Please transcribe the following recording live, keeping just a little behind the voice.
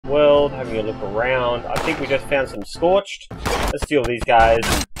world, having a look around. I think we just found some Scorched. Let's deal with these guys.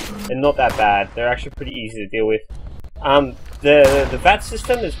 They're not that bad. They're actually pretty easy to deal with. The VAT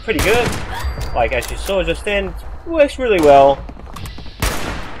system is pretty good. Like, as you saw just then, it works really well.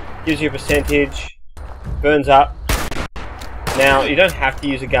 Gives you a percentage. Burns up. Now, you don't have to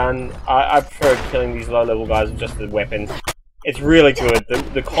use a gun. I prefer killing these low-level guys with just the weapon. It's really good.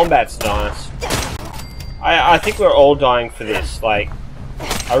 The combat's nice. I think we're all dying for this. Like,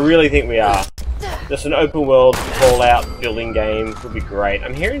 I really think we are. Just an open world, Fallout building game would be great.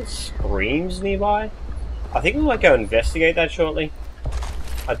 I'm hearing screams nearby. I think we might go investigate that shortly.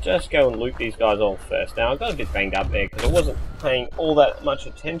 I'll just go and loot these guys all first. Now, I got a bit banged up there because I wasn't paying all that much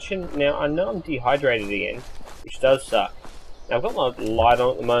attention. Now, I know I'm dehydrated again, which does suck. Now, I've got my light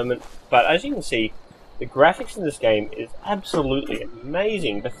on at the moment, but as you can see, the graphics in this game is absolutely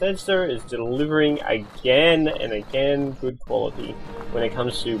amazing. Bethesda is delivering again and again good quality when it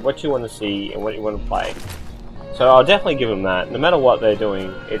comes to what you want to see and what you want to play. So I'll definitely give them that. No matter what they're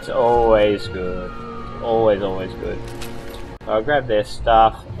doing, it's always good. Always, always good. I'll grab their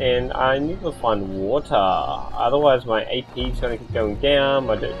stuff, and I need to find water. Otherwise my AP is going to keep going down,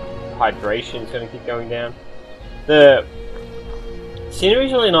 my hydration is going to keep going down. The scenery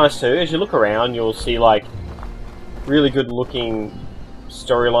is really nice too. As you look around, you'll see like really good looking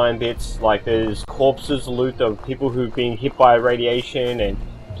storyline bits. Like there's corpses loot of people who've been hit by radiation and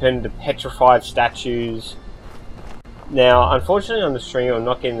turned into petrified statues. Now, unfortunately on the stream I'm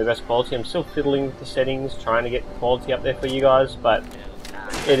not getting the best quality. I'm still fiddling with the settings, trying to get the quality up there for you guys, but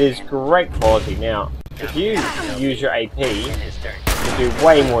it is great quality. Now, if you use your AP, you do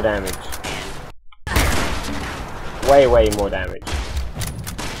way more damage. Way more damage.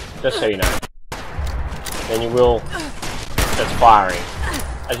 Just so you know. Then you will just firing.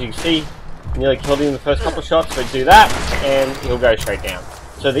 As you can see, nearly killed him in the first couple of shots, so do that, and he'll go straight down.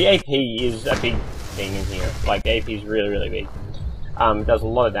 So the AP is a big thing in here. Like, the AP is really big. It does a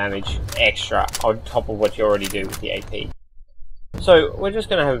lot of damage extra on top of what you already do with the AP. So we're just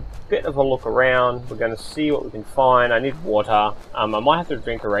going to have a bit of a look around. We're going to see what we can find. I need water. I might have to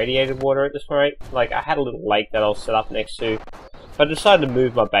drink irradiated water at this rate. Like, I had a little lake that I'll set up next to. But I decided to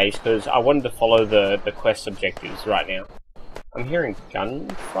move my base because I wanted to follow the quest objectives right now. I'm hearing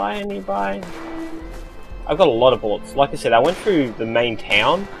gunfire nearby. I've got a lot of bullets. Like I said, I went through the main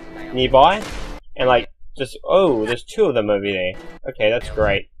town nearby. And like, just, oh, there's two of them over there. Okay, that's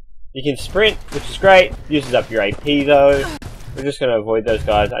great. You can sprint, which is great. Uses up your AP though. We're just going to avoid those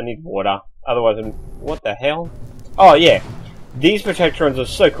guys. I need water. Otherwise, what the hell? Oh, yeah. These Protectrons are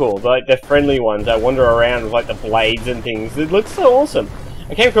so cool. Like, they're friendly ones that wander around with like the blades and things. It looks so awesome.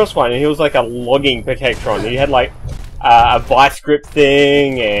 I came across one and he was like a logging Protectron. He had like a vice grip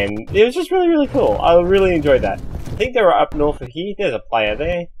thing and it was just really cool. I really enjoyed that. I think they were up north of here. There's a player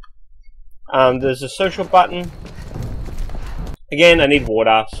there. There's a social button. Again, I need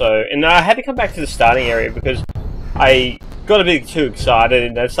water, so... And I had to come back to the starting area because I got a bit too excited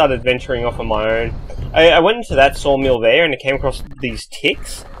and I started venturing off on my own. I went into that sawmill there and I came across these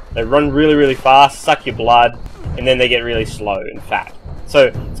ticks. They run really fast, suck your blood, and then they get really slow and fat. So,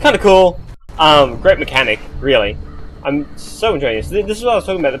 it's kind of cool. Great mechanic, really. I'm so enjoying this. This is what I was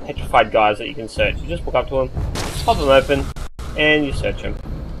talking about, the petrified guys that you can search. You just walk up to them, pop them open, and you search them.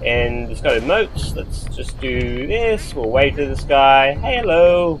 And it's got emotes. Let's just do this. We'll wave to this guy. Hey,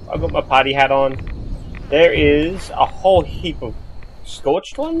 hello. I've got my party hat on. There is a whole heap of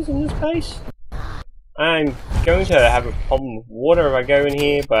Scorched ones in this place. I'm going to have a problem with water if I go in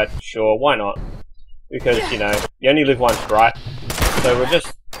here, but sure, why not? Because, you know, you only live once, right? So we'll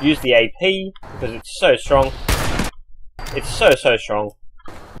just use the AP, because it's so strong. It's so strong.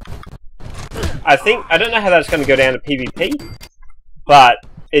 I don't know how that's going to go down to PvP, but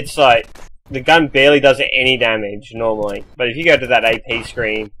it's like, the gun barely does any damage normally. But if you go to that AP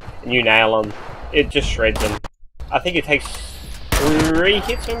screen and you nail them, it just shreds them. I think it takes 3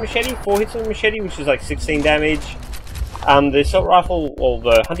 hits with a machete, 4 hits with a machete, which is like 16 damage. The assault rifle, or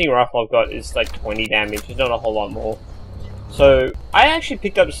the hunting rifle I've got is like 20 damage. It's not a whole lot more. So, I actually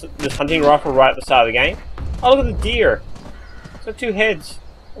picked up this hunting rifle right at the start of the game. Oh, look at the deer. It's got 2 heads.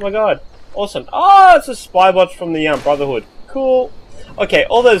 Oh my god. Awesome. Oh, it's a spy bot from the Brotherhood. Cool. Okay,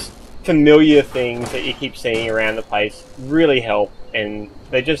 all those familiar things that you keep seeing around the place really help, and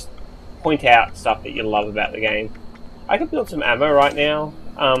they just point out stuff that you love about the game. I could build some ammo right now.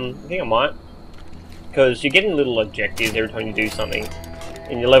 I think I might, because you're getting little objectives every time you do something,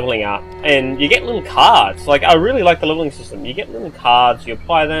 and you're leveling up, and you get little cards. Like, I really like the leveling system. You get little cards, you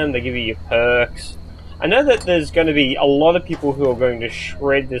apply them, they give you your perks. I know that there's going to be a lot of people who are going to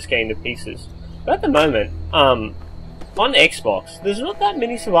shred this game to pieces, but at the moment, on Xbox, there's not that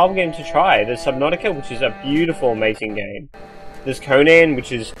many survival games to try. There's Subnautica, which is a beautiful, amazing game. There's Conan,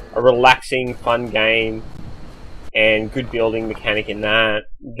 which is a relaxing, fun game, and good building mechanic in that.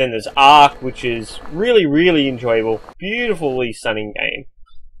 Then there's Ark, which is really, really enjoyable, beautifully stunning game.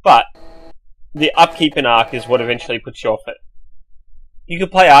 But the upkeep in Ark is what eventually puts you off it. You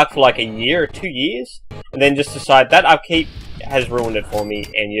could play Ark for like a year or 2 years, and then just decide that upkeep has ruined it for me,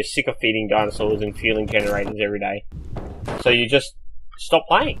 and you're sick of feeding dinosaurs and fueling generators every day. So you just stop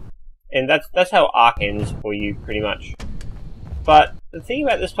playing. And that's how Ark ends for you, pretty much. But the thing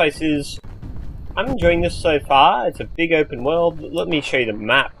about this place is, I'm enjoying this so far. It's a big open world. Let me show you the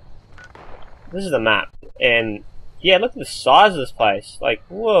map. This is the map. And yeah, look at the size of this place. Like,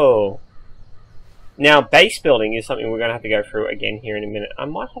 whoa. Now, base building is something we're going to have to go through again here in a minute. I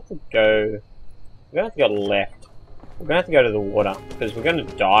might have to go... We're going to have to go left. We're going to have to go to the water, because we're going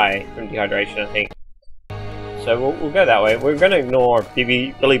to die from dehydration, I think. So we'll go that way. We're going to ignore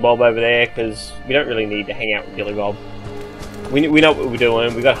Billy Bob over there, because we don't really need to hang out with Billy Bob. We know what we're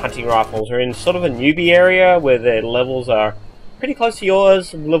doing. We've got hunting rifles. We're in sort of a newbie area, where the levels are pretty close to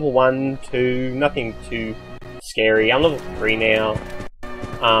yours. Level 1, 2, nothing too scary. I'm level 3 now.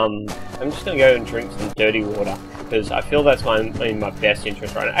 I'm just going to go and drink some dirty water, because I feel that's in my best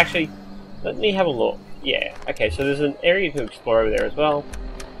interest right now. Actually, let me have a look. Yeah, okay, so there's an area to explore over there as well.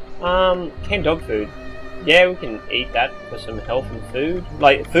 Canned dog food. Yeah, we can eat that for some health and food.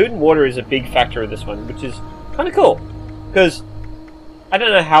 Like, food and water is a big factor of this one, which is kind of cool. Because, I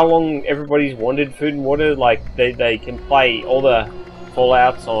don't know how long everybody's wanted food and water. Like, they can play all the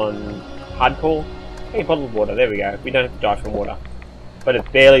Fallouts on hardcore. Hey, bottled water, there we go. We don't have to die from water. But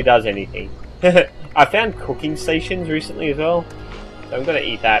it barely does anything. I found cooking stations recently as well. So I'm going to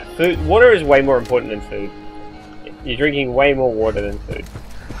eat that. Water is way more important than food. You're drinking way more water than food.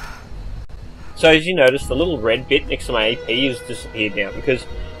 So as you notice, the little red bit next to my AP has disappeared now, because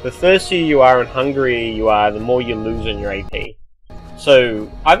the thirstier you are and hungrier you are, the more you lose on your AP. So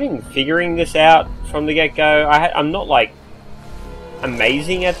I've been figuring this out from the get-go. I'm not like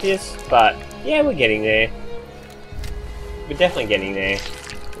amazing at this, but yeah, we're getting there. We're definitely getting there.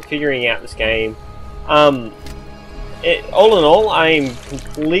 We're figuring out this game. All in all, I am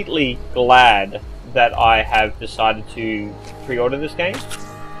completely glad that I have decided to pre-order this game,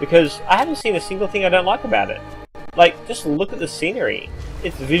 because I haven't seen a single thing I don't like about it. Like, just look at the scenery.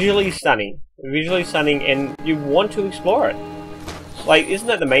 It's visually stunning, and you want to explore it. Like, isn't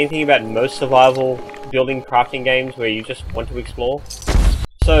that the main thing about most survival building crafting games, where you just want to explore?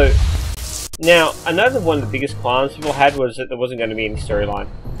 So, now, I know that one of the biggest qualms people had was that there wasn't going to be any storyline.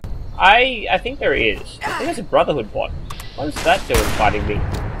 I think there is. I think there's a Brotherhood bot. What is that doing fighting me?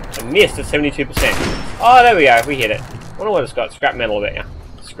 I missed at 72%. Oh, there we go. We hit it. I wonder what it's got. Scrap metal about you.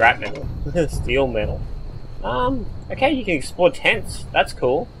 Scrap metal. Steel metal. Okay, you can explore tents. That's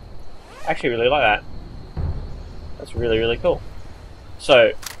cool. I actually really like that. That's really, really cool.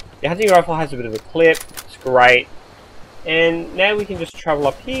 So, the hunting rifle has a bit of a clip. It's great. And now we can just travel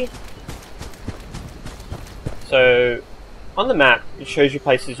up here. So, on the map, it shows you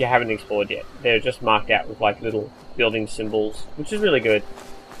places you haven't explored yet. They're just marked out with like little building symbols, which is really good.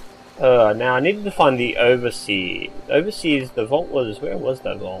 Now I needed to find the Overseer. The Overseer's, the vault was, where was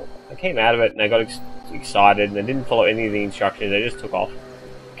that vault? I came out of it and I got excited and I didn't follow any of the instructions, I just took off.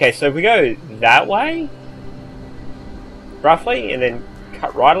 Okay, so if we go that way, roughly, and then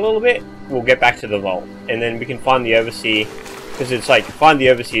cut right a little bit, we'll get back to the vault. And then we can find the Overseer, because it's like, find the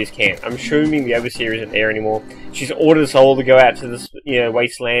Overseer's camp. I'm assuming the Overseer isn't there anymore. She's ordered us all to go out to this,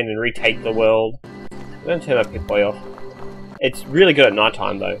 wasteland and retake the world. I'm going to turn my Pip-Boy off. It's really good at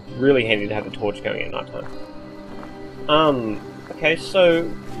nighttime though. Really handy to have the torch going at nighttime. Okay,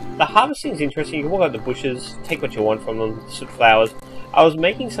 so the harvesting is interesting. You can walk out the bushes, take what you want from them, soot flowers. I was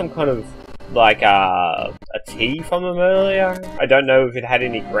making some kind of like a tea from them earlier. I don't know if it had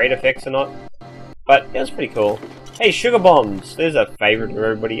any great effects or not, but it was pretty cool. Hey, sugar bombs! There's a favourite for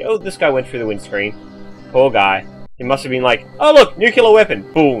everybody. Oh, this guy went through the windscreen. Poor guy. He must have been like, oh look, nuclear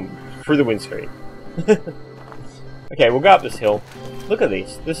weapon! Boom! Through the windscreen. Okay, we'll go up this hill. Look at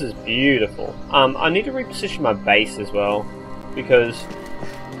this. This is beautiful. I need to reposition my base as well, because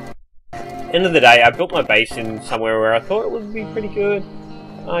end of the day, I built my base in somewhere where I thought it would be pretty good.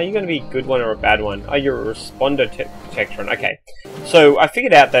 You're going to be a good one or a bad one. Oh, you're a responder Tectron. Okay. So, I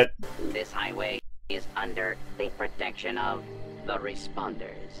figured out that this highway is under the protection of the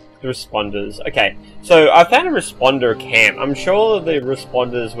responders. The responders. Okay. So, I found a responder camp. I'm sure the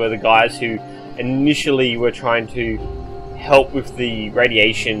responders were the guys who initially were trying to help with the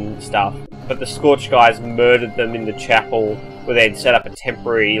radiation stuff, but the Scorch guys murdered them in the chapel where they'd set up a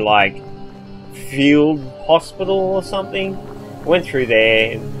temporary, like, field hospital or something. Went through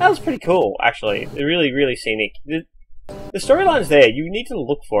there, and that was pretty cool, actually. They're really, really scenic. The storyline's there, you need to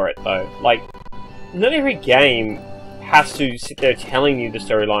look for it, though. Like, not every game has to sit there telling you the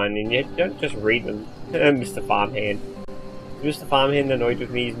storyline, and you don't just read them. Mr. Farmhand. Mr. Farmhand annoyed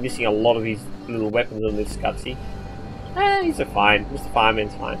with me, he's missing a lot of his little weapons on this cutscene. He's fine. Mr.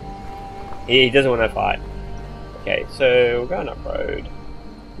 Farmhand's fine. He doesn't want to fight. Okay, so we're going up-road.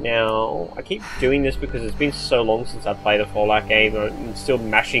 Now, I keep doing this because it's been so long since I played a Fallout game, I'm still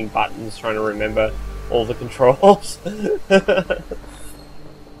mashing buttons trying to remember all the controls.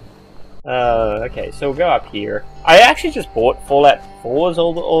 Okay, so we'll go up here. I actually just bought Fallout 4's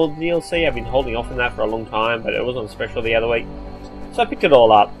old DLC. I've been holding off on that for a long time, but it was on special the other week. So I picked it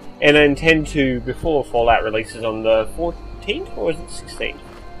all up, and I intend to, before Fallout releases on the 14th, or is it 16th?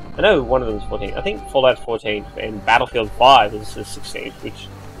 I know one of them is 14th. I think Fallout's 14th, and Battlefield 5 is the 16th, which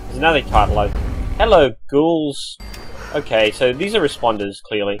is another title like, hello, ghouls. Okay, so these are responders,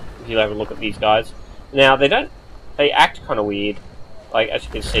 clearly, if you have a look at these guys. Now, they act kind of weird, like, as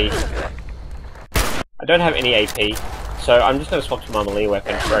you can see. I don't have any AP, so I'm just going to swap to my melee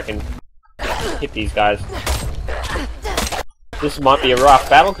weapon so I can hit these guys. This might be a rough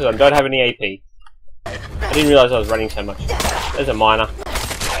battle because I don't have any AP. I didn't realise I was running so much. There's a miner.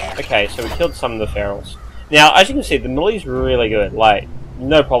 Okay, so we killed some of the ferals. Now, as you can see, the melee's really good. Like,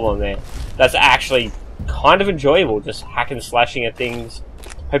 no problem there. That's actually kind of enjoyable, just hacking and slashing at things,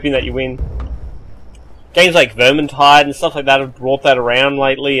 hoping that you win. Games like Vermintide and stuff like that have brought that around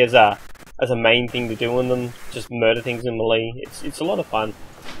lately as a main thing to do in them. Just murder things in melee. It's a lot of fun.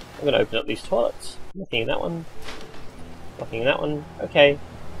 I'm going to open up these toilets. Nothing in that one. Nothing in that one. Okay,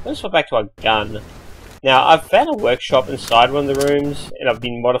 let's swap back to our gun. Now, I've found a workshop inside one of the rooms, and I've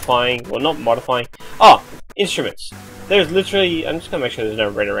been modifying, well, not modifying. Oh, instruments. There's literally, I'm just going to make sure there's no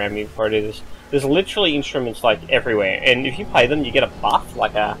red around me before I do this. There's literally instruments, like, everywhere, and if you play them, you get a buff,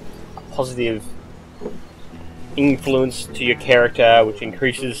 like a positive influence to your character, which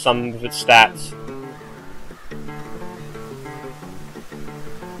increases some of its stats.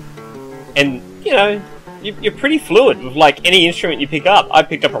 And, you know, you're pretty fluid with, like, any instrument you pick up. I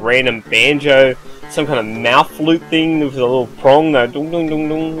picked up a random banjo, some kind of mouth flute thing with a little prong, dung dung dung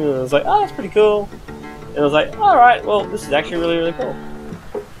dung, and I was like, oh, that's pretty cool. And I was like, alright, well, this is actually really, really cool.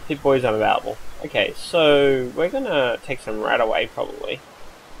 Pip-Boy's unavailable. Okay, so we're gonna take some rat away, probably.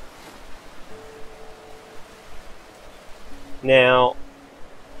 Now,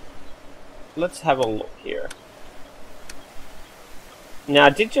 let's have a look here. Now, I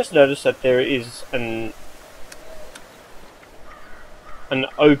did just notice that there is an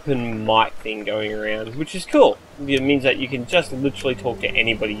open mic thing going around, which is cool. It means that you can just literally talk to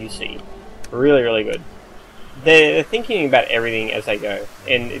anybody you see. Really, really good. They're thinking about everything as they go,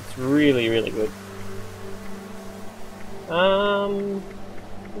 and it's really, really good.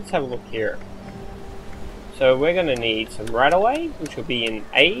 Let's have a look here. So we're going to need some Radaway, which will be in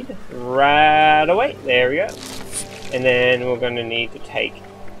aid. Radaway, there we go. And then we're going to need to take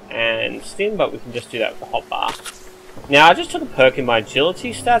and stim, but we can just do that with the hotbar. Now, I just took a perk in my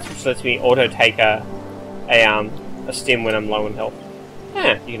agility stats, which lets me auto-take a stim when I'm low in health.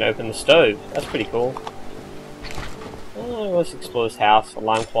 Yeah, you can open the stove. That's pretty cool. Let's explore this house.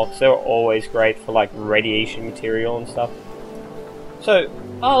 Alarm clocks, they're always great for, like, radiation material and stuff. So,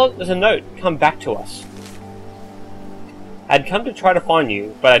 oh look, there's a note. Come back to us. I'd come to try to find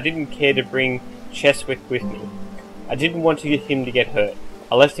you, but I didn't care to bring Cheswick with me. I didn't want to get him to get hurt.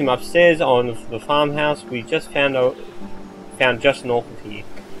 I left him upstairs on the farmhouse we just found just north of here.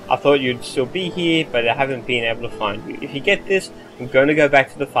 I thought you'd still be here, but I haven't been able to find you. If you get this, I'm going to go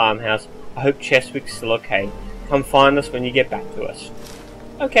back to the farmhouse. I hope Cheswick's still okay. Come find us when you get back to us.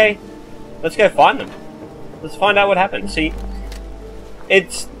 Okay, let's go find them. Let's find out what happened. See,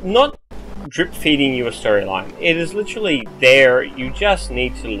 it's not drip feeding you a storyline. It is literally there. You just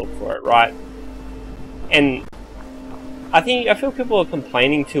need to look for it, right? And I feel people are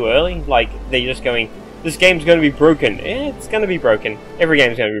complaining too early. Like, they're just going, this game's going to be broken. It's going to be broken. Every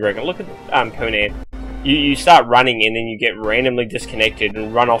game's going to be broken. Look at Conan. You start running and then you get randomly disconnected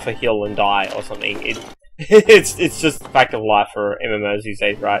and run off a hill and die or something. It's just the fact of life for MMOs these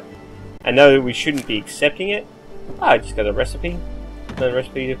days, right? I know we shouldn't be accepting it. I just got a recipe. The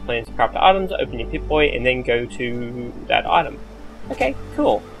recipe plans to craft items, open your Pip-Boy, and then go to that item. Okay,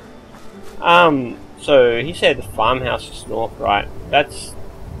 cool. So he said the farmhouse is north, right? That's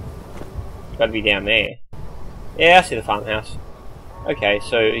gotta be down there. Yeah, I see the farmhouse. Okay,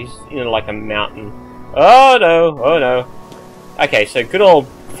 so he's in like a mountain. Oh no, oh no. Okay, so good old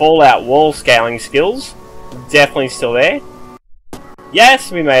Fallout wall scaling skills. Definitely still there.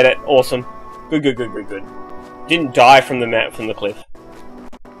 Yes, we made it. Awesome. Good, good, good, good, good. Didn't die from the cliff.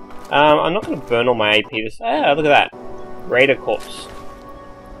 I'm not going to burn all my AP. Ah, look at that. Raider corpse.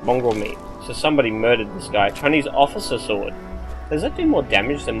 Mongrel meat. So somebody murdered this guy. Chinese officer sword. Does that do more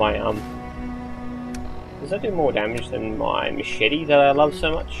damage than my, Does that do more damage than my machete that I love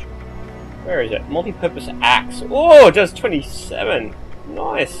so much? Where is it? Multi-purpose axe. Oh, it does 27.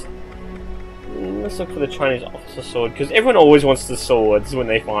 Nice. Let's look for the Chinese officer sword, because everyone always wants the swords when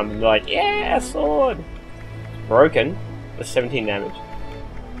they find them. They're like, yeah, sword! It's broken. That's 17 damage.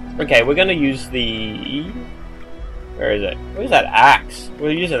 Okay, we're going to use the... Where is it? Where's that axe?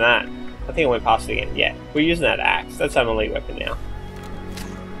 We're using that. I think I went past it again. Yeah, we're using that axe. That's our melee weapon now.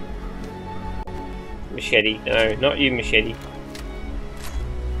 Machete. No, not you, machete.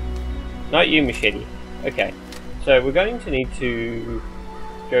 Not you, machete. Okay, so we're going to need to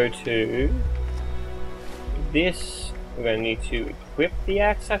go to this. We're going to need to equip the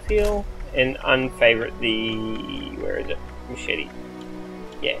axe, I feel, and unfavorite the... Where is it? Machete.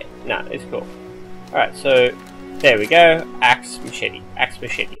 Yeah, no, it's cool. Alright, so there we go. Axe, machete. Axe,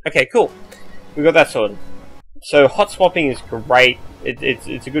 machete. Okay, cool. We got that sorted. So hot swapping is great.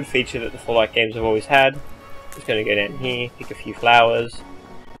 It's a good feature that the Fallout games have always had. Just going to go down here, pick a few flowers,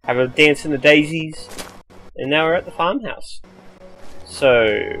 have a dance in the daisies, and now we're at the farmhouse.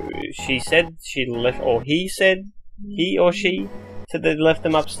 So she said she left, or he said, he or she said they left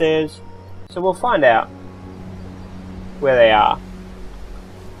them upstairs. So we'll find out where they are.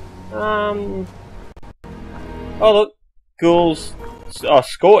 Oh look, ghouls. Oh,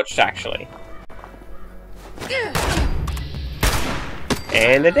 scorched actually.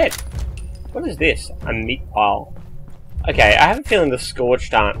 And they're dead. What is this? A meat pile. Okay, I have a feeling the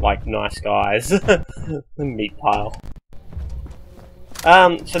scorched aren't like nice guys. The meat pile.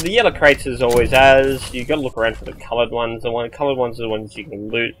 So the yellow crates is always as. You got to look around for the coloured ones. The coloured ones are the ones you can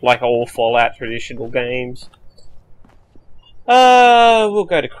loot, like all Fallout traditional games. We'll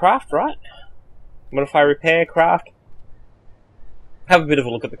go to craft, right? Modify, repair, craft. Have a bit of a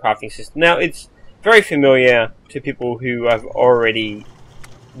look at the crafting system. Now, it's very familiar to people who have already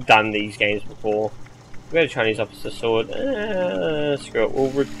done these games before. We've got a Chinese officer sword. Screw it.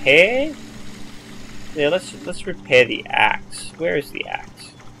 We'll repair. Yeah, let's repair the axe. Where is the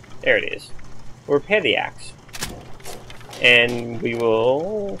axe? There it is. We'll repair the axe, and we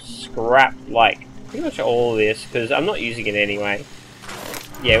will scrap like pretty much all of this because I'm not using it anyway.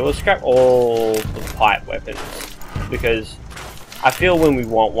 Yeah, we'll scrap all the pipe weapons because I feel when we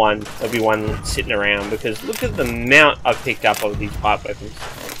want one, there'll be one sitting around because look at the amount I've picked up of these pipe weapons.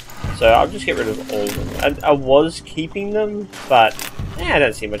 So I'll just get rid of all of them. I was keeping them, but I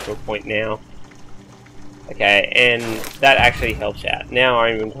don't see much of a point now. Okay, and that actually helps out. Now our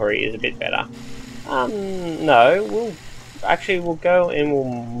inventory is a bit better. No, we'll go and we'll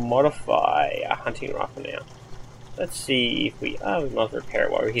modify a hunting rifle now. Let's see if we... Oh, we might as well repair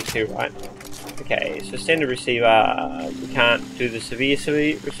it while we're here too, right? Okay, so standard receiver, we can't do the severe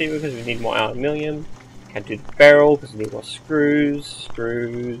receiver because we need more aluminium. Can't do the barrel because we need more screws.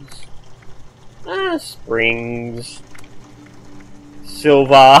 Springs.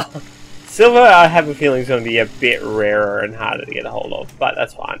 Silver. Silver, I have a feeling is going to be a bit rarer and harder to get a hold of, but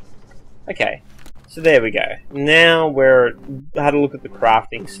that's fine. Okay, so there we go. Now we're had a look at the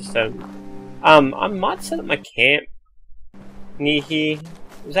crafting system. I might set up my camp near here.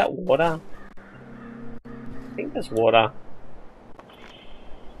 Is that water? I think that's water.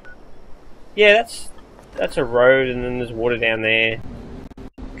 Yeah, that's a road, and then there's water down there.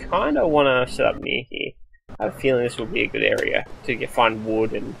 Kinda want to set up near here. I have a feeling this will be a good area to find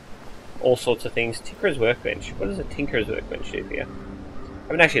wood and all sorts of things. Tinker's Workbench. What does a Tinker's Workbench do here? I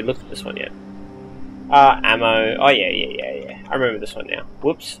haven't actually looked at this one yet. Ammo. Oh, yeah. I remember this one now.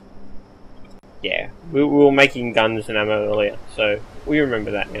 Whoops. Yeah, we were making guns and ammo earlier, so we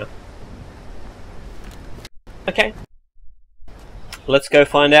remember that now. Okay. Let's go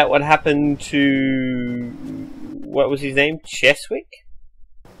find out what happened to... What was his name? Cheswick?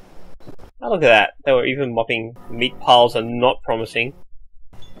 Oh, look at that. They were even mopping. Meat piles are not promising.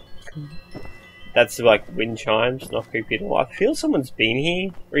 That's like wind chimes, not creepy at all. I feel someone's been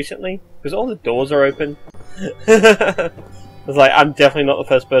here recently, because all the doors are open. I was like, I'm definitely not the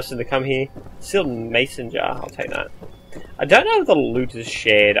first person to come here. Sealed mason jar, I'll take that. I don't know if the loot is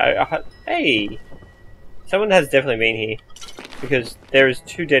shared. Hey! Someone has definitely been here. Because there is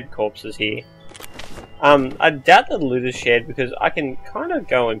 2 dead corpses here. I doubt that the loot is shared because I can kind of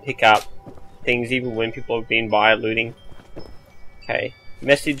go and pick up things even when people have been by looting. Okay.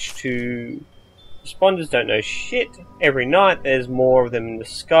 Message to... Responders don't know shit. Every night there's more of them in the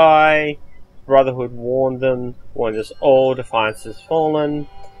sky. Brotherhood warned us all. Defiance has fallen.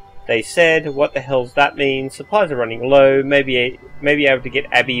 They said, what the hell's that mean? Supplies are running low. Maybe able to get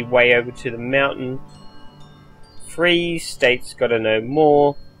Abby way over to the mountain. Free State's gotta know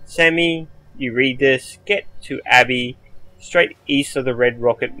more. Sammy, you read this. Get to Abby. Straight east of the Red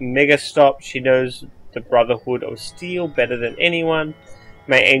Rocket Mega Stop. She knows the Brotherhood of Steel better than anyone.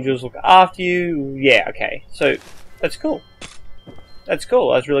 May angels look after you. Yeah, okay. So, that's cool. That's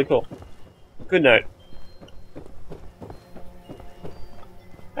cool. That's really cool. Good note.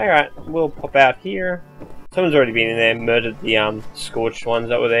 Alright, we'll pop out here. Someone's already been in there, murdered the scorched ones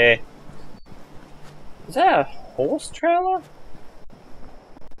that were there. Is that a horse trailer?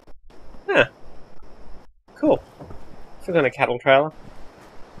 Huh. Cool. Some kind of cattle trailer.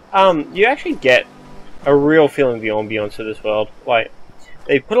 You actually get a real feeling of the ambience of this world. Like,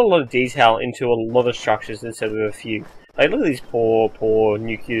 they put a lot of detail into a lot of structures instead of a few. Like, look at these poor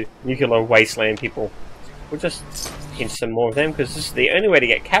nuclear wasteland people. We'll just hint some more of them, because this is the only way to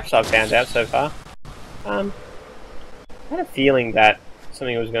get caps I've found out so far. I had a feeling that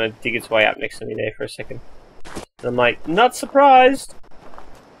something was going to dig its way up next to me there for a second. And I'm like, not surprised!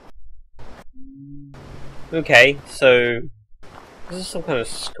 Okay, so... is this some kind of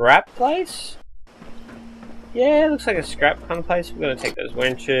scrap place? Yeah, it looks like a scrap kind of place. We're going to take those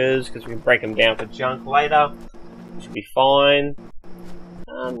wrenches, because we can break them down for junk later. Should be fine.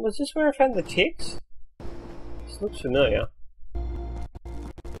 Was this where I found the ticks? This looks familiar.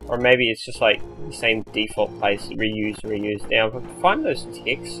 Or maybe it's just like the same default place, reuse. Now, if I can find those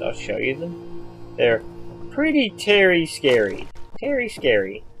ticks, I'll show you them. They're pretty scary.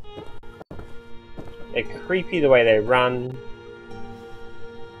 Scary. They're creepy the way they run.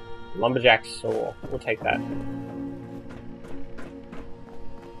 Lumberjack saw. We'll take that.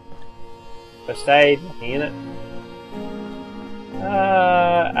 First aid, nothing in it.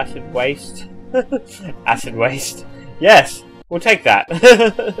 Acid waste. Acid waste. Yes! We'll take that.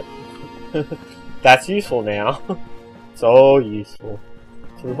 That's useful now. It's all useful.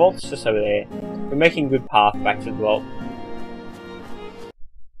 So the vault's just over there. We're making good path back to the vault.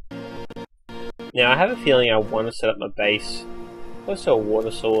 Now I have a feeling I want to set up my base close to a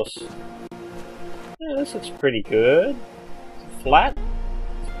water source. Yeah, this looks pretty good. It's flat.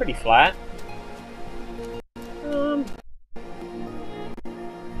 It's pretty flat.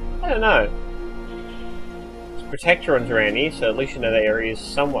 I don't know. There's protectorons around here, so at least you know the area is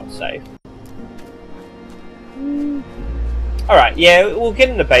somewhat safe. Alright, yeah, we'll get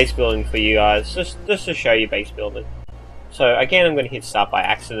into base building for you guys, just to show you base building. So again, I'm going to hit start by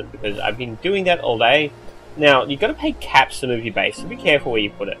accident because I've been doing that all day. Now, you've got to pay caps to move your base, so be careful where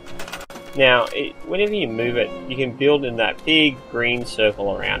you put it. Now, whenever you move it, you can build in that big green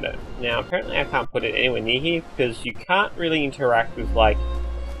circle around it. Now, apparently I can't put it anywhere near here because you can't really interact with, like,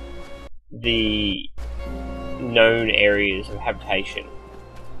 the known areas of habitation.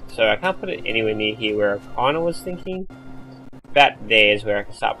 So I can't put it anywhere near here where I kind of was thinking. About there's where I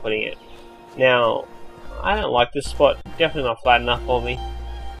can start putting it. Now, I don't like this spot. Definitely not flat enough for me.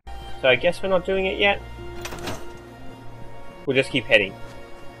 So I guess we're not doing it yet. We'll just keep heading.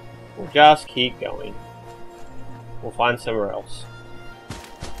 We'll just keep going. We'll find somewhere else.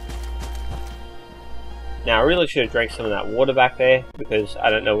 Now, I really should have drank some of that water back there, because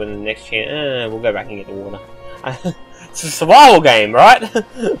I don't know when the next chance... we'll go back and get the water. It's a survival game, right?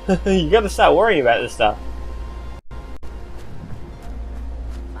 You gotta start worrying about this stuff.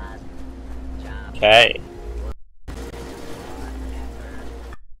 Okay.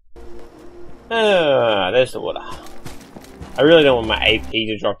 There's the water. I really don't want my AP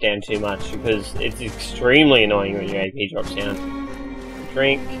to drop down too much, because it's extremely annoying when your AP drops down.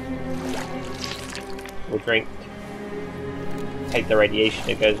 Drink. We'll drink. Take the radiation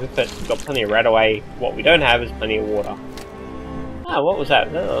that goes with it. We've got plenty of radaway. What we don't have is plenty of water. Ah, what was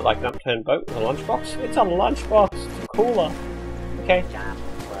that? Like an upturned boat with a lunchbox? It's a lunchbox. It's a cooler. Okay.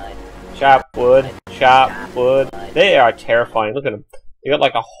 Sharp wood. Sharp wood. They are terrifying. Look at them. They got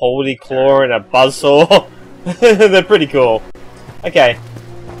like a holdy claw and a buzzsaw. They're pretty cool. Okay.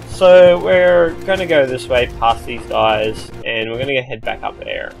 So we're gonna go this way past these guys, and we're gonna head back up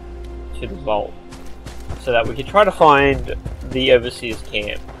there to the vault, so that we can try to find the Overseer's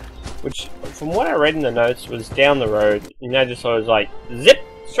camp, which, from what I read in the notes, was down the road. And I just was like, zip!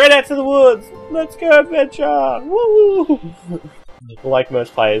 Straight out to the woods! Let's go adventure! Woo! Like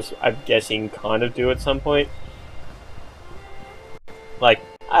most players, I'm guessing, kind of do at some point. Like,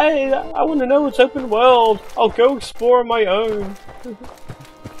 I want to know it's open world! I'll go explore on my own!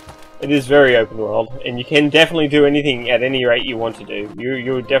 It is very open world, and you can definitely do anything at any rate you want to do.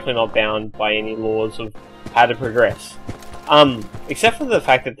 You're definitely not bound by any laws of how to progress. Except for the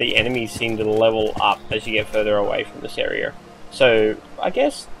fact that the enemies seem to level up as you get further away from this area. So I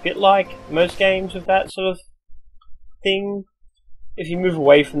guess a bit like most games with that sort of thing. If you move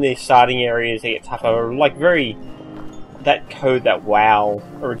away from the starting areas, they get tougher. Like that code that WoW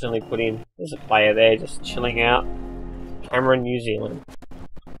originally put in. There's a player there just chilling out. Cameron, New Zealand.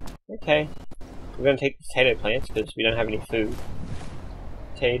 Okay, we're going to take potato plants because we don't have any food.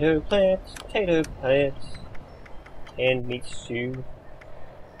 Potato plants, canned meat stew,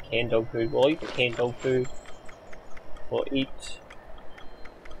 canned dog food. We'll eat the canned dog food. We'll eat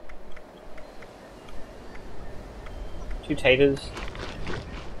 2 taters.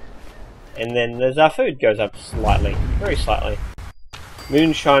 And then there's our food goes up slightly, very slightly.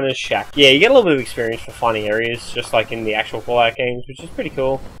 Moonshiner's Shack. Yeah, you get a little bit of experience for finding areas, just like in the actual Fallout games, which is pretty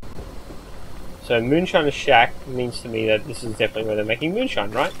cool. So Moonshiner's Shack means to me that this is definitely where they're making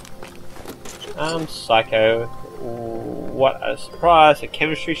moonshine, right? Psycho. What a surprise! A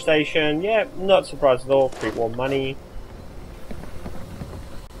chemistry station. Yeah, not surprised at all. Pre-war money.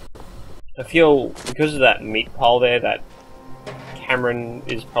 I feel because of that meat pile there that Cameron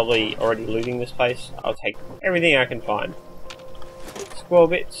is probably already looting this place. I'll take everything I can find. Squirrel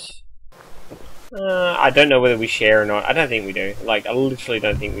bits. I don't know whether we share or not. I don't think we do. Like, I literally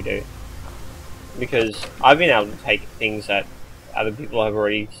don't think we do. Because I've been able to take things that other people have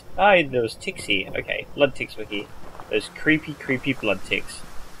already... Oh, there was ticks here. Okay, blood ticks were here. Those creepy, creepy blood ticks.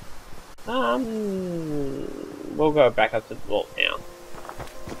 We'll go back up to the vault now.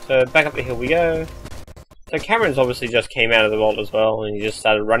 So, back up the hill we go. So Cameron's obviously just came out of the vault as well, and he just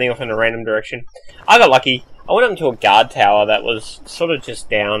started running off in a random direction. I got lucky. I went up to a guard tower that was sort of just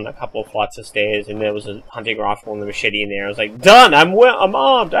down a couple of flights of stairs, and there was a hunting rifle and a machete in there. I was like, done! I'm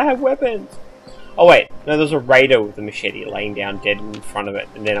armed! I have weapons! Oh wait, no, there was a raider with a machete laying down dead in front of it,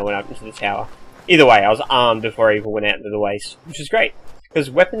 and then I went up into the tower. Either way, I was armed before I even went out into the waste, which is great. Because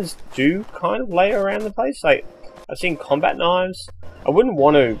weapons do kind of lay around the place. Like, I've seen combat knives. I wouldn't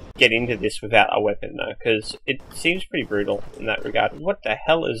want to get into this without a weapon though, because it seems pretty brutal in that regard. What the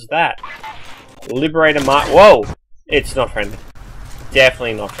hell is that? Liberator Mark. Whoa! It's not friendly.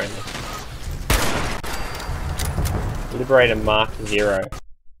 Definitely not friendly. Liberator Mark 0.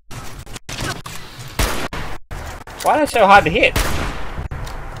 Why are they so hard to hit?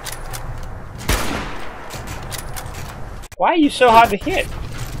 Why are you so hard to hit?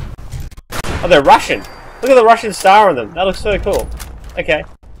 Oh, they're Russian. Look at the Russian star on them. That looks so cool. Okay.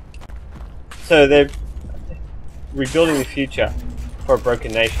 So they're rebuilding the future for a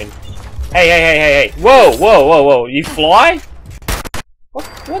broken nation. Hey, hey, hey, hey, hey. Whoa, whoa, whoa, whoa. You fly?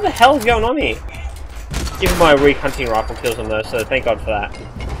 What the hell is going on here? Even my weak hunting rifle kills them though, so thank God for that.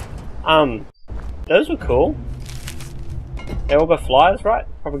 Those were cool. They all got flyers, right?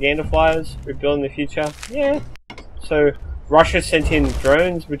 Propaganda flyers, rebuilding the future. Yeah. So Russia sent in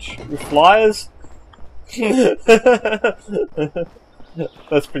drones with flyers.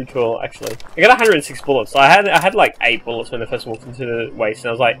 That's pretty cool, actually. I got 106 bullets. So I had like 8 bullets when I first walked into the waste, and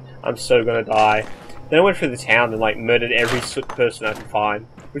I was like, I'm so gonna die. Then I went through the town and like murdered every person I could find,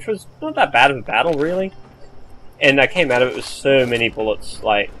 which was not that bad of a battle, really. And I came out of it with so many bullets,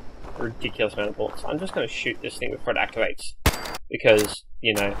 like a ridiculous amount of bullets. I'm just gonna shoot this thing before it activates, because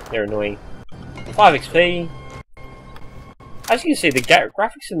you know they're annoying. 5 XP. As you can see, the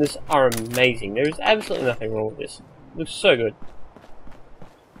graphics in this are amazing. There is absolutely nothing wrong with this. It looks so good.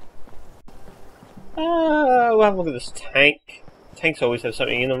 We'll have a look at this tank. Tanks always have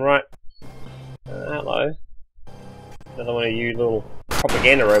something in them, right? Hello. Another one of you little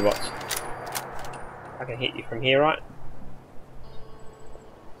propaganda robots. I can hit you from here, right?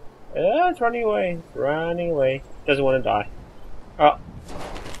 It's running away. It's running away. Doesn't want to die. Oh.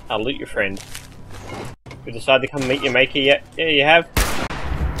 I'll loot your friend. You decide to come meet your maker yet? Yeah, you have.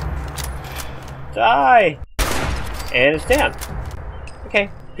 Die! And it's down. Okay,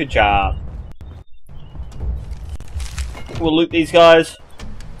 good job. We'll loot these guys.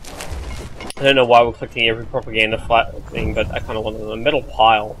 I don't know why we're collecting every propaganda flat thing, but I kind of want them. A metal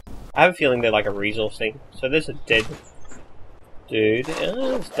pile. I have a feeling they're like a resource thing. So there's a dead dude.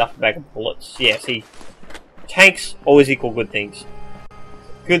 Stuff a bag of bullets. Yeah, see. Tanks always equal good things.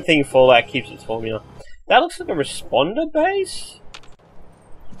 Good thing Fallout keeps its formula. That looks like a responder base.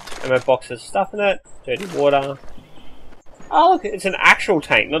 Ammo box has stuff in it. Dirty water. Oh look, it's an actual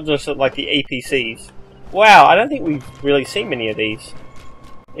tank, not just like the APCs. Wow, I don't think we've really seen many of these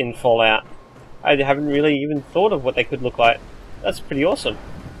in Fallout. I haven't really even thought of what they could look like. That's pretty awesome.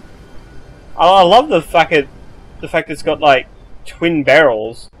 I love the fact it's got like twin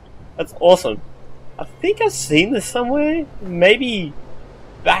barrels. That's awesome. I think I've seen this somewhere. Maybe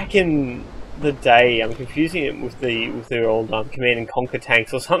back in the day. I'm confusing it with the old Command and Conquer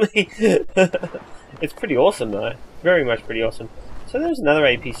tanks or something. It's pretty awesome though. Very much pretty awesome. So there's another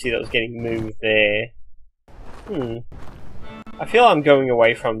APC that was getting moved there. I feel I'm going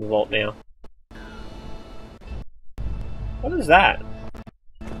away from the vault now. What is that?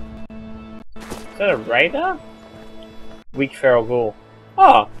 Is that a raider? Weak feral ghoul.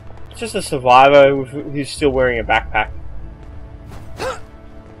 Oh! It's just a survivor who's still wearing a backpack.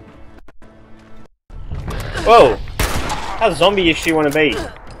 Whoa! How zombie-ish do you want to be?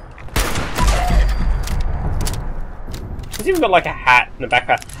 He's even got like a hat and a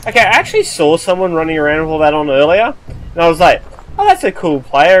backpack. Okay, I actually saw someone running around with all that on earlier, and I was like, oh, that's a cool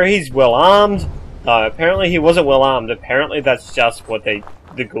player, he's well armed. No, apparently he wasn't well armed. Apparently that's just what the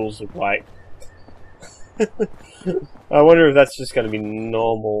ghouls look like. I wonder if that's just going to be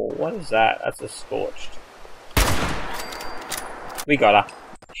normal. What is that? That's a Scorched. We got her.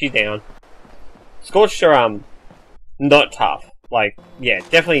 She's down. Scorched are, not tough. Like, yeah,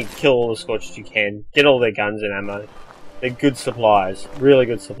 definitely kill all the Scorched you can. Get all their guns and ammo. They're good supplies. Really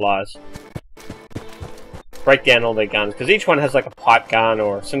good supplies. Break down all their guns, because each one has like a pipe gun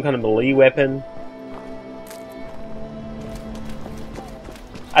or some kind of melee weapon.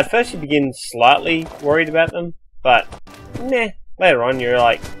 At first you begin slightly worried about them, but nah, later on you're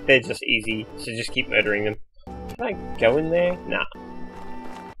like, they're just easy, so just keep murdering them. Can I go in there? Nah.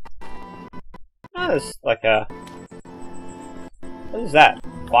 Oh, there's like a... What is that?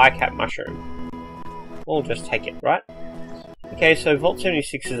 Firecap mushroom. We'll just take it, right? Okay, so Vault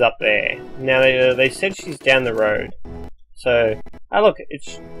 76 is up there. Now they said she's down the road. So, oh look,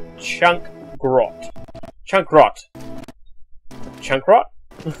 it's Chunk Grot. Chunk Rot. Chunk Rot?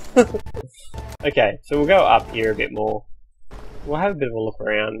 Okay, so we'll go up here a bit more. We'll have a bit of a look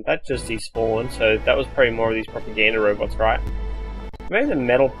around. That just despawned, so that was probably more of these propaganda robots, right? Maybe the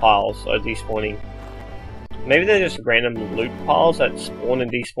metal piles are despawning. Maybe they're just random loot piles that spawn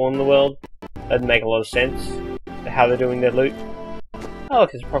and despawn in the world. That'd make a lot of sense to how they're doing their loot. Oh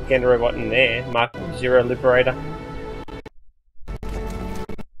look, there's a propaganda robot in there. Mark 0 Liberator.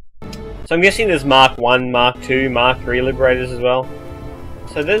 So I'm guessing there's Mark 1, Mark 2, Mark 3 Liberators as well.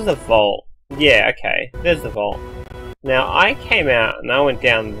 So there's the vault. Yeah, okay. There's the vault. Now, I came out and I went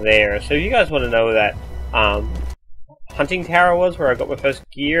down there. So if you guys want to know where that hunting tower was, where I got my first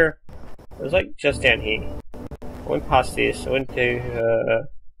gear, it was like just down here. I went past this. I went to...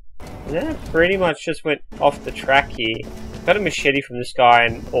 and then I pretty much just went off the track here. Got a machete from this guy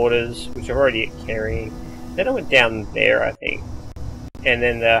and orders, which I'm already carrying. Then I went down there, I think. And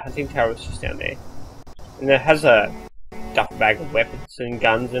then the hunting tower was just down there. And it has a duffel bag of weapons and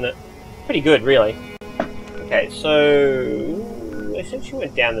guns in it. Pretty good, really. Okay, so they said she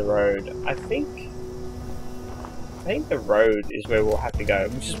went down the road. I think the road is where we'll have to go,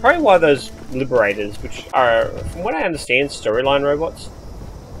 which is probably why those Liberators, which are, from what I understand, storyline robots,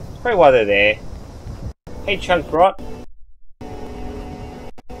 that's probably why they're there. Hey, Chunk Rot.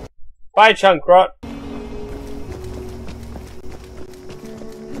 Bye, Chunk Rot.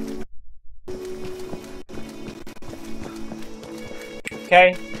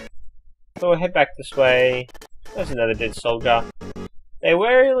 Okay, so we'll head back this way. There's another dead soldier. They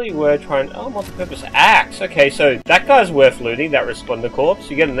really were trying... Oh, multi-purpose axe. Okay, so that guy's worth looting, that responder corpse.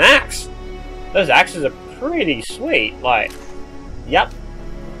 You get an axe. Those axes are pretty sweet. Like, yep.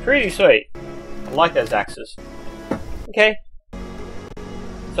 Pretty sweet. I like those axes. Okay.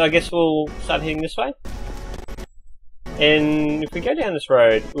 So I guess we'll start heading this way. And if we go down this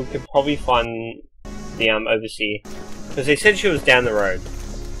road, we could probably find the overseer. Because they said she was down the road.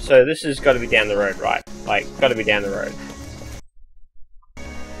 So this has got to be down the road, right? Like, got to be down the road.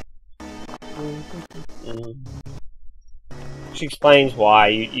 She explains why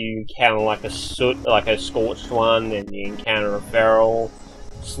you encounter like a scorched one, and you encounter a feral,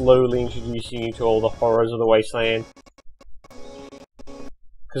 slowly introducing you to all the horrors of the wasteland.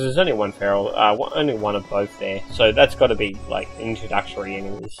 Because there's only one feral, only one of both there, so that's got to be like introductory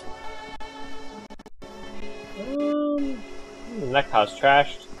enemies. That car's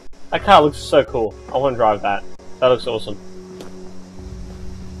trashed. That car looks so cool. I want to drive that. That looks awesome.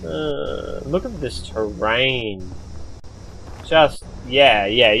 Look at this terrain. Just, yeah,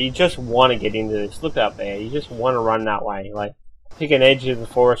 you just want to get into this. Look out there. You just want to run that way. Like, pick an edge of the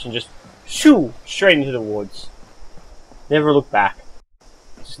forest and just shoo straight into the woods. Never look back.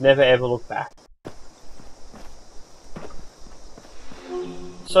 Just never ever look back.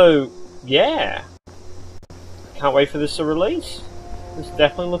 So, yeah. Can't wait for this to release. This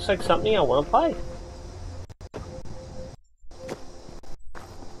definitely looks like something I want to play.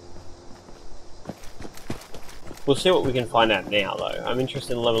 We'll see what we can find out now, though. I'm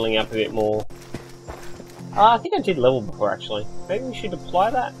interested in leveling up a bit more. I think I did level before, actually. Maybe we should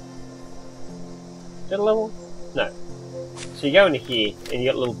apply that? Did I level? No. So you go into here, and you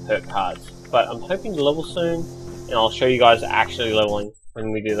get little perk cards. But I'm hoping to level soon, and I'll show you guys actually leveling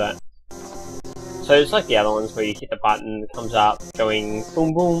when we do that. So it's like the other ones where you hit the button, it comes up, going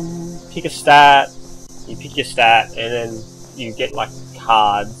boom boom, pick a stat, you pick your stat, and then you get like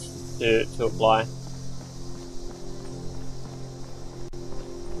cards to apply.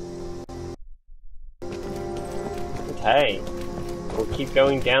 Okay, we'll keep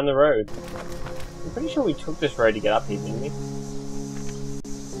going down the road. I'm pretty sure we took this road to get up here, didn't we?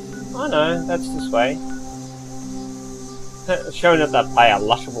 Oh no, that's this way. Showing up that player,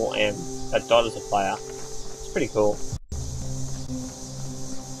 Lushable M. That dot is a player. It's pretty cool.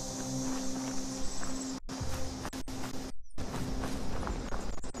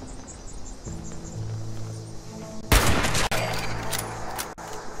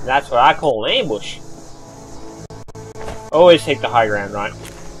 That's what I call an ambush. Always take the high ground, right? I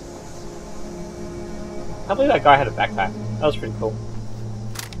can't believe that guy had a backpack. That was pretty cool.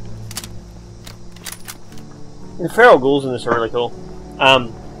 The feral ghouls in this are really cool.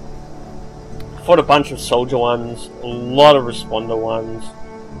 Fought a bunch of soldier ones, a lot of responder ones.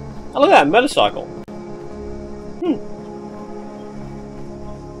 Oh, look at that motorcycle.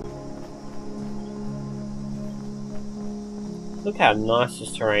 Look how nice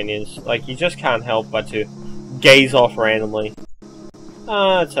this terrain is. Like, you just can't help but to gaze off randomly.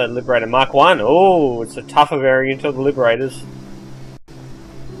 Ah, it's a Liberator Mark 1. Oh, it's a tougher variant of the Liberators.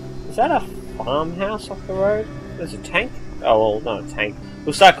 Is that a farmhouse off the road? There's a tank? Oh, well, not a tank.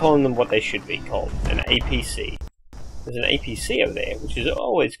 We'll start calling them what they should be called. An APC. There's an APC over there, which is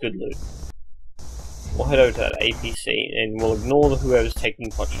always good loot. We'll head over to that APC, and we'll ignore whoever's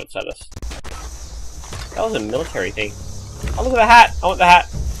taking potshots at us. That was a military thing. Oh, look at the hat! I want the hat!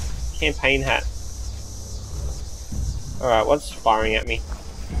 Campaign hat. Alright, what's firing at me?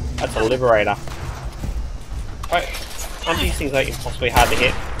 That's a Liberator. Right. Aren't these things like impossibly hard to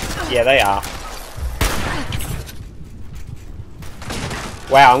hit? Yeah, they are.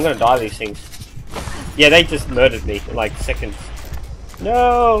 Wow, I'm gonna die to these things. Yeah, they just murdered me in like seconds.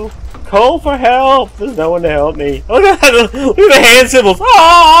 No! Call for help! There's no one to help me. Look at that! Look at the hand symbols!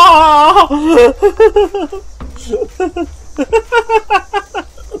 Ah!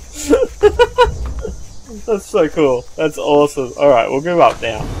 That's so cool. That's awesome. Alright, we'll move up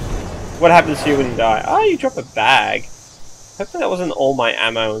now. What happens to you when you die? Oh, you drop a bag. Hopefully that wasn't all my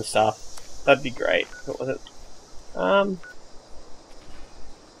ammo and stuff. That'd be great. What was it?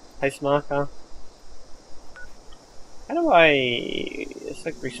 Place marker. How do I... It's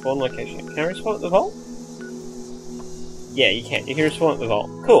like respawn location. Can I respawn at the vault? Yeah, you can. You can respawn at the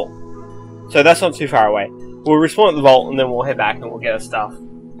vault. Cool. So that's not too far away. We'll respawn at the vault and then we'll head back and we'll get our stuff.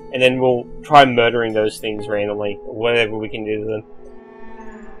 And then we'll try murdering those things randomly. Or whatever we can do to them.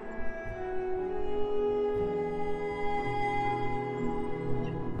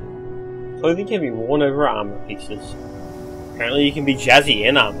 Clothing can be worn over armor pieces. Apparently you can be jazzy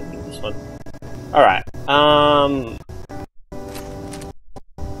and armored in this one. Alright,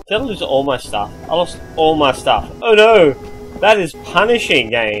 did I lose all my stuff? I lost all my stuff. Oh no! That is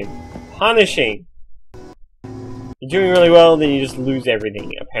punishing, game. Punishing. You're doing really well, then you just lose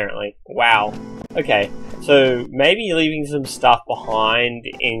everything, apparently. Wow. Okay, so maybe leaving some stuff behind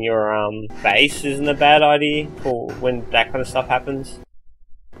in your base isn't a bad idea for when that kind of stuff happens.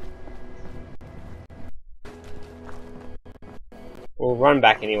 We'll run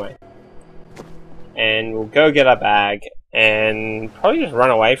back anyway. And we'll go get our bag and probably just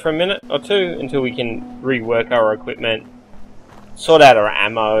run away for a minute or two until we can rework our equipment, sort out our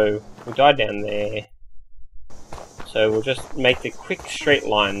ammo. We died down there. So we'll just make the quick straight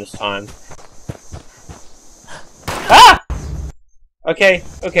line this time. Ah! Okay,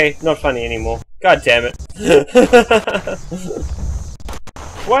 okay, not funny anymore. God damn it.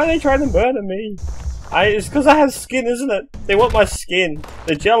 Why are they trying to murder me? It's because I have skin, isn't it? They want my skin.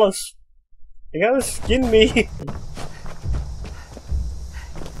 They're jealous. They gotta skin me.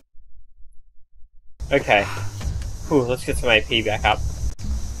 Okay. Ooh, let's get some AP back up.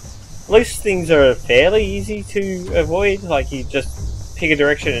 At least things are fairly easy to avoid. Like, you just pick a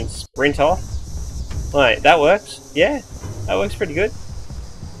direction and sprint off. Right, that works. Yeah, that works pretty good.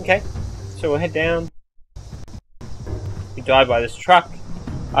 Okay, so we'll head down. We died by this truck.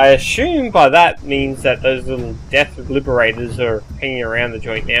 I assume by that means that those little death liberators are hanging around the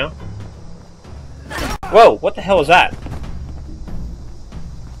joint now. Whoa, what the hell was that?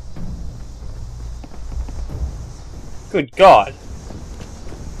 Good God.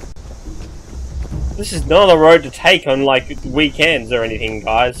 This is not a road to take on, like, weekends or anything,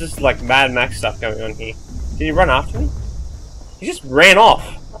 guys. This is, like, Mad Max stuff going on here. Did he run after me? He just ran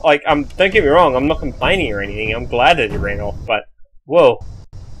off. Like, don't get me wrong, I'm not complaining or anything. I'm glad that he ran off, but... Whoa.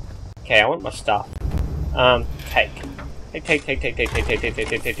 Okay, I want my stuff. Take.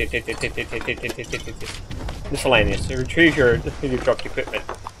 Miscellaneous. So retrieve your dropped equipment.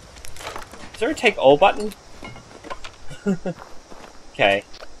 Is there a take all button? Okay.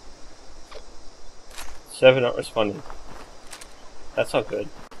 Server not responding. That's not good.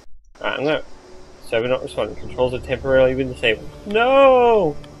 Alright, I'm gonna... Server not responding. Controls are temporarily been disabled.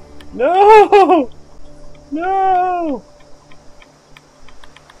 No! No! No!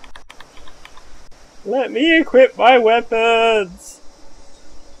 Let me equip my weapons!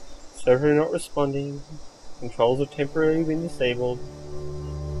 Server not responding. Controls have temporarily been disabled.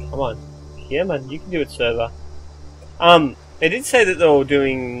 Come on. Yeah, man, you can do it, server. They did say that they were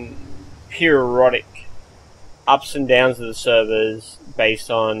doing periodic ups and downs of the servers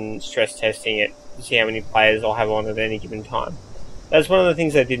based on stress testing it to see how many players they'll have on at any given time. That's one of the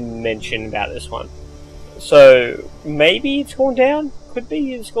things they didn't mention about this one. So, maybe it's gone down? Could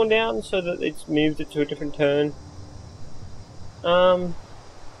be it's gone down so that it's moved it to a different turn. I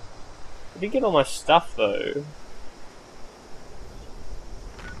did get all my stuff though.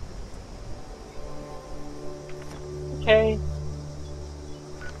 Okay.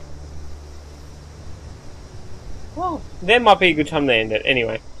 Well, there might be a good time to end it.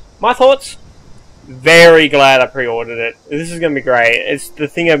 Anyway, my thoughts? Very glad I pre-ordered it. This is going to be great. It's the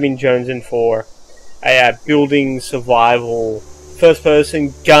thing I've been jonesing for. A building survival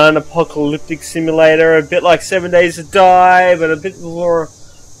first-person gun apocalyptic simulator. A bit like 7 Days to Die, but a bit more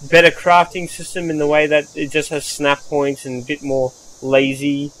better crafting system in the way that it just has snap points and a bit more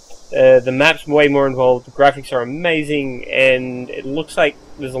lazy. The map's way more involved. The graphics are amazing, and it looks like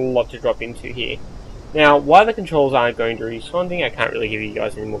there's a lot to drop into here. Now, why the controls aren't going to responding, I can't really give you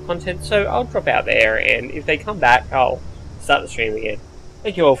guys any more content, so I'll drop out there, and if they come back, I'll start the stream again.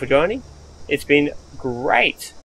 Thank you all for joining. It's been great.